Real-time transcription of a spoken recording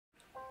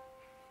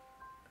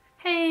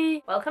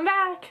Hi! Welcome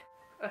back!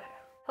 Okay.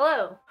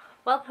 Hello!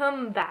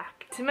 Welcome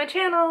back to my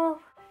channel!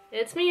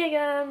 It's me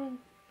again!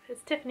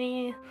 It's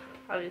Tiffany,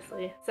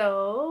 obviously.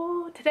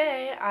 So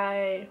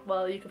today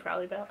well, you can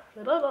probably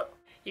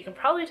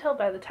tell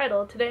by the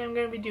title, today I'm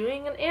going to be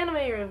doing an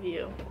anime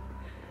review.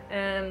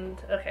 And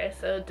okay,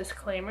 so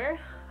disclaimer,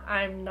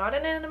 I'm not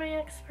an anime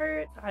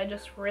expert, I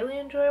just really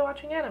enjoy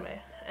watching anime.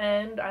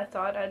 And I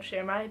thought I'd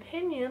share my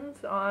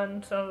opinions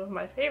on some of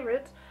my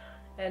favorites,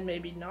 and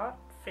maybe not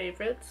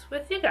favorites,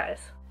 with you guys.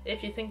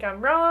 If you think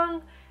I'm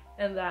wrong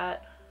and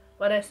that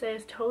what I say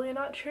is totally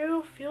not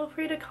true, feel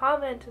free to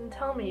comment and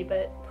tell me,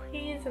 but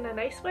please in a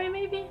nice way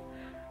maybe,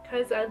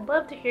 because I'd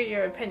love to hear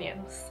your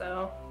opinions.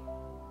 So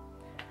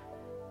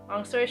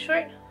long story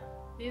short,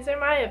 these are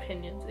my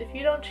opinions. If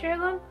you don't share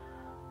them,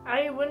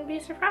 I wouldn't be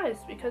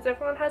surprised because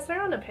everyone has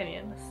their own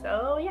opinion.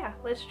 So yeah,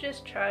 let's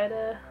just try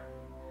to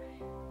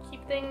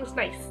keep things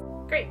nice.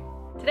 Great.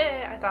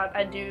 Today I thought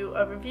I'd do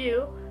a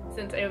review,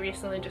 since I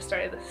recently just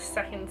started the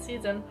second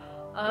season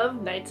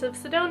of Knights of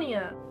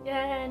Sidonia.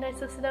 Yay,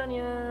 Knights of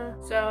Sidonia!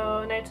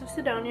 So Knights of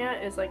Sidonia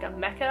is like a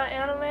mecha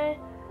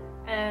anime,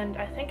 and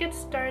I think it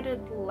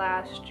started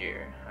last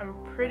year. I'm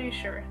pretty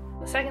sure.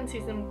 The second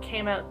season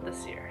came out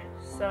this year,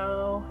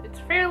 so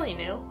it's fairly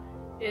new.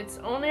 It's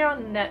only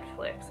on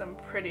Netflix, I'm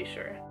pretty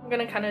sure. I'm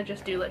gonna kind of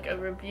just do like a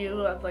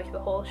review of like the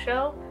whole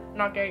show. I'm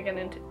not gonna get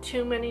into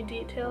too many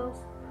details,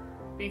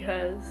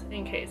 because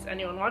in case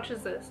anyone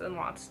watches this and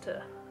wants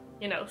to,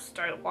 you know,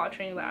 start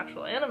watching the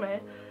actual anime,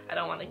 I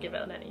don't want to give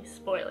out any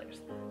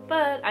spoilers.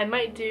 But I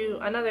might do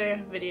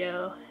another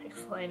video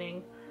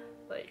explaining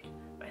like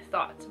my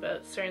thoughts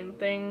about certain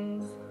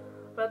things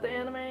about the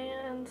anime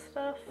and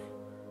stuff.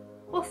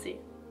 We'll see.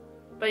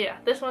 But yeah,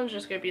 this one's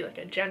just gonna be like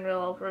a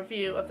general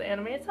review of the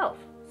anime itself.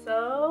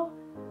 So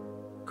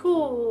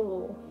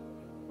cool!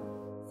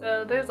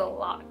 So there's a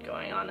lot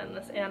going on in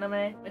this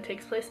anime. It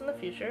takes place in the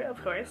future,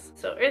 of course.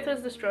 So Earth was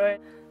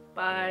destroyed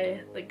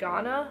by the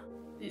Ghana.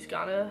 These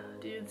Ghana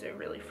dudes are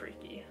really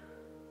freaky.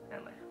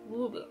 And like,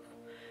 woo. But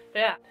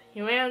yeah,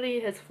 humanity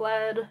has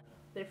fled.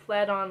 They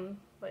fled on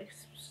like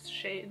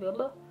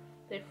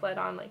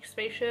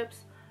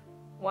spaceships.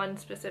 One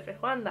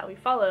specific one that we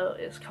follow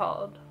is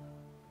called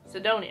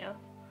Sidonia.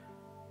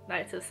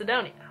 Knights of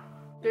Sidonia.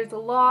 There's a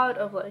lot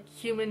of like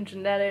human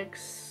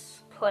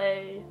genetics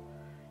play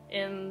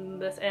in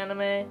this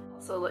anime.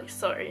 So like,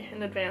 sorry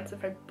in advance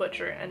if I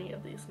butcher any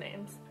of these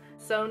names.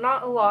 So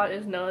not a lot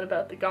is known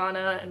about the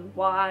Ghana and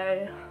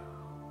why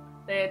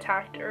they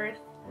attacked Earth,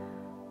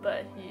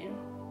 but you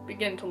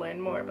begin to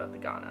learn more about the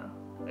Ghana.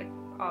 Like,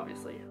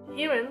 obviously.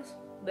 Humans,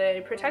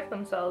 they protect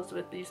themselves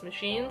with these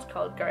machines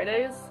called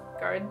guardes,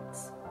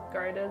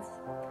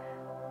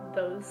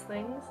 those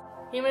things.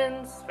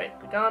 Humans fight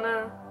the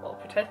Ghana, well,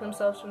 protect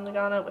themselves from the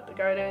Ghana with the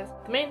guardes.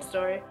 The main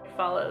story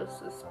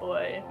follows this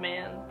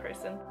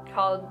person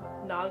called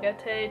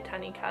Nagate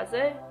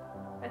Tanikaze,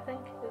 I think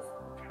is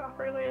the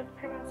proper way of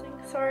pronouncing.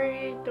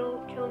 Sorry,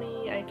 don't kill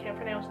me, I can't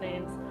pronounce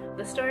names.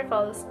 The story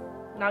follows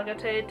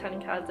Nagate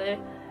Tanikaze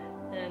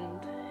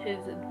and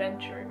his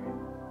adventures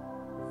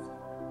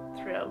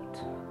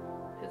throughout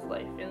his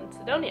life in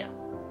Sidonia.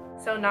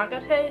 So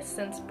Nagate,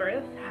 since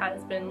birth,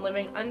 has been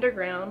living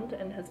underground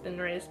and has been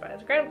raised by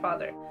his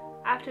grandfather.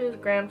 After his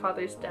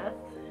grandfather's death,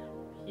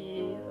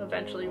 he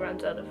eventually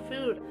runs out of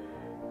food,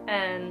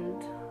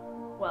 and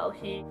well,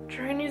 he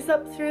journeys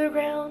up through the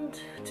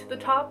ground to the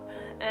top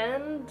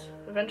and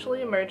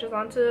eventually emerges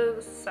onto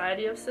the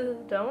society of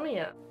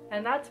Sidonia.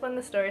 And that's when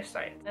the story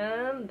starts,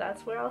 and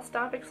that's where I'll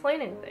stop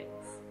explaining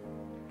things,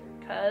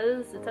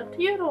 because it's up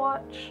to you to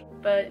watch.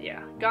 But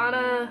yeah,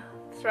 Ghana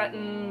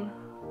threaten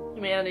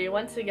humanity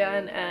once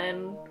again,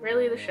 and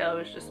really the show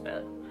is just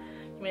about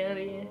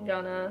humanity,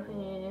 Ghana,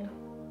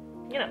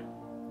 you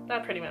know,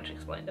 that pretty much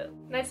explained it.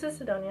 Knights of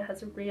Sidonia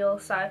has a real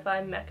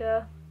sci-fi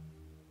mecha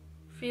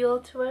feel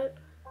to it,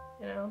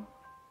 you know,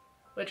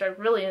 which I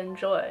really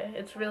enjoy.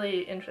 It's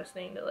really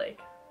interesting to like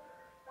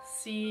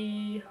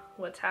see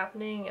what's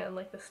happening and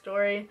like the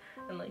story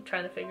and like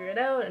trying to figure it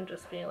out and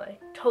just being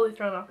like totally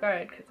thrown off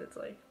guard, because it's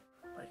like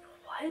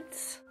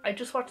what? I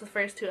just watched the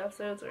first 2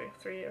 episodes, or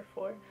 3 or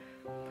 4,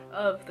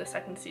 of the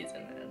second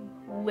season,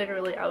 and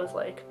literally I was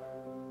like,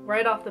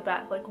 right off the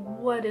bat, like,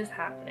 what is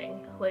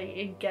happening? Like,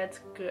 it gets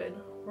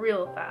good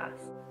real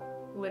fast.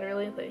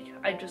 Literally, like,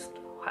 I just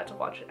had to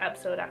watch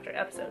episode after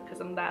episode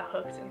because I'm that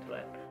hooked into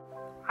it.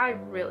 I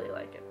really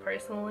like it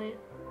personally.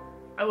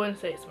 I wouldn't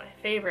say it's my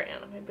favorite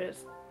anime, but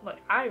it's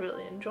like, I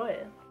really enjoy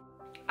it.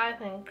 I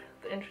think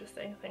the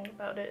interesting thing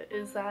about it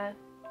is that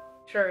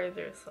sure,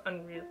 there's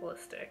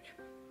unrealistic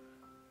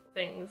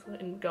things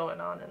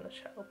going on in the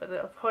show, but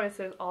of course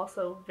there's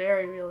also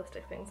very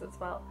realistic things as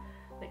well.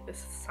 Like the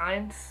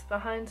science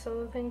behind some of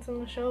the things in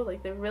the show,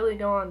 like they really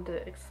go on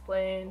to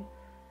explain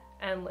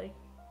and like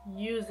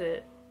use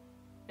it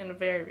in a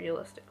very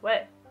realistic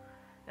way.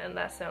 And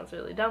that sounds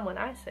really dumb when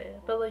I say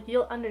it, but like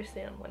you'll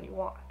understand when you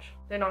watch.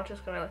 They're not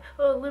just going like,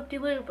 oh,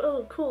 loop-de-loop,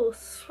 oh cool,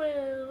 swim,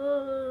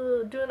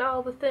 oh, doing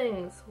all the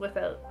things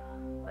without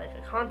like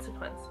a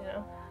consequence, you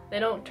know? They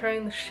don't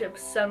turn the ship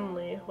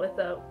suddenly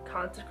without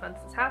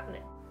consequences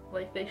happening.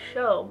 Like, they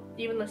show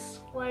even the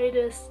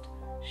slightest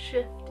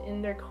shift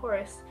in their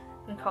course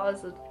can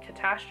cause a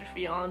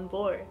catastrophe on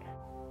board.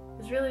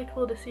 It's really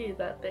cool to see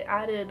that they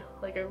added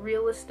like a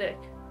realistic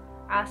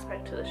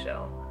aspect to the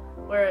show,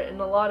 where in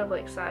a lot of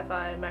like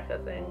sci-fi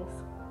mecha things,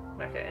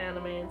 mecha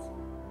animes,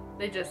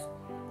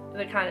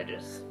 they kind of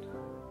just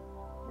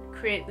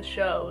create the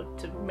show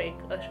to make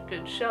a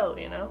good show,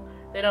 you know?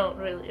 They don't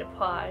really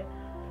apply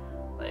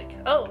like,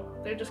 oh,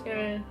 they're just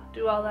gonna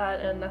do all that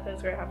and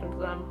nothing's gonna happen to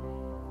them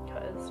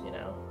because, you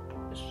know,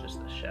 it's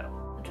just a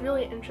show. It's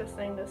really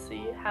interesting to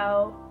see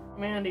how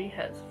humanity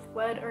has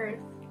fled Earth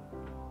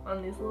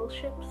on these little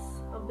ships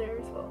of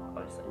theirs. Well,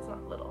 obviously it's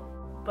not little,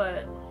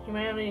 but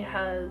humanity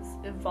has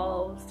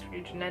evolved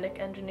through genetic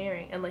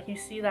engineering, and like you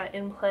see that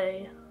in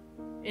play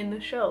in the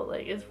show.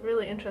 Like, it's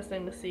really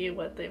interesting to see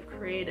what they've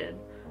created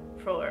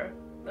for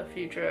the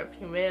future of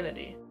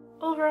humanity.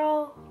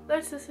 Overall,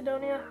 that's the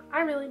Sidonia.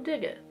 I really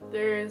dig it.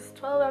 There's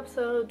 12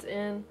 episodes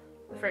in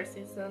the first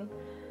season,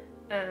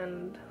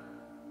 and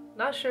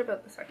not sure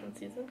about the second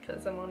season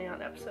because I'm only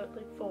on episode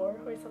like 4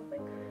 or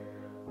something.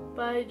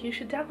 But you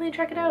should definitely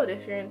check it out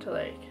if you're into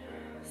like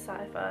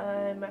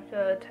sci-fi,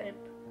 mecha type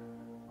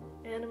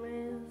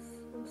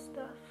animes and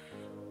stuff.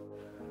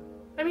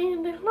 I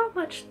mean, there's not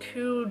much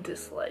to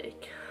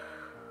dislike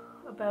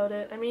about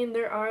it. I mean,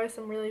 there are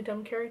some really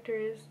dumb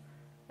characters,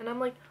 and I'm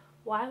like,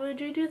 why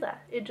would you do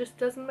that? It just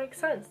doesn't make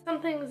sense.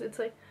 Some things, it's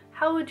like,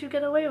 how would you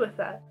get away with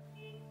that?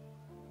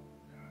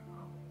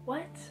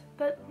 What?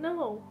 But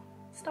no.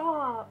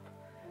 Stop.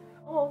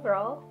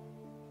 Overall,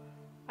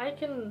 I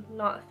can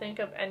not think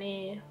of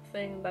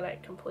anything that I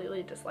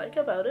completely dislike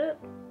about it.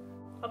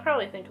 I'll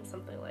probably think of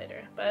something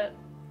later, but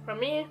from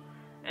me,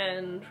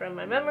 and from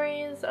my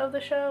memories of the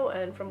show,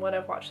 and from what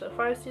I've watched so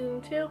far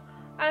season 2,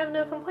 I have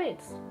no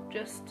complaints.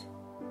 Just,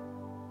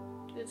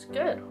 it's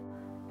good.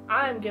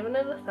 I'm giving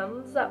it a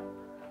thumbs up.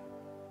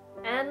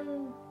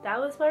 And that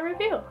was my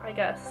review, I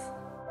guess.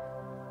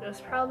 It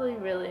was probably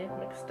really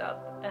mixed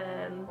up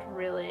and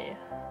really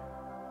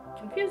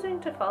confusing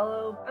to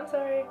follow. I'm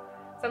sorry.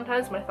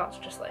 Sometimes my thoughts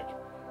just like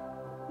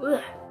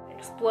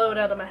explode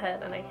out of my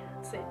head and I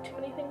say too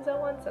many things at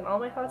once and all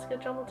my thoughts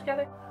get jumbled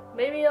together.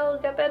 Maybe I'll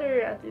get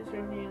better at these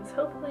reviews.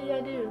 Hopefully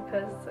I do,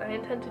 because I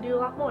intend to do a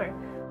lot more.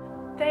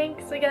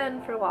 Thanks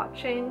again for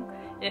watching.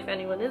 If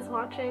anyone is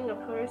watching, of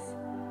course,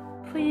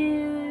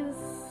 please,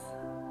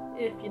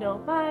 if you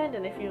don't mind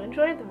and if you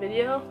enjoyed the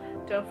video,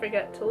 don't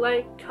forget to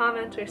like,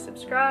 comment, or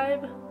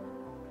subscribe.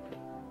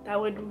 That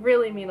would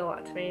really mean a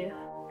lot to me.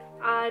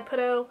 I put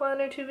out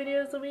 1 or 2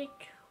 videos a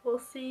week. We'll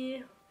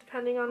see,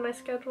 depending on my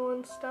schedule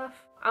and stuff.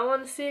 I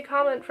want to see a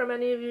comment from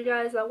any of you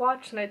guys that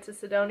watch Knights of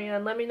Sidonia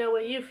and let me know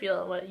what you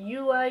feel and what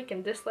you like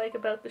and dislike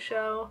about the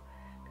show,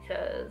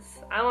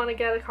 because I want to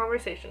get a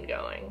conversation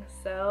going.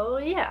 So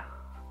yeah,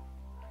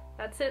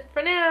 that's it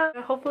for now.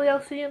 Hopefully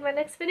I'll see you in my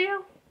next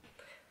video.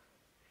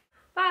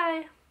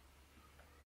 Bye!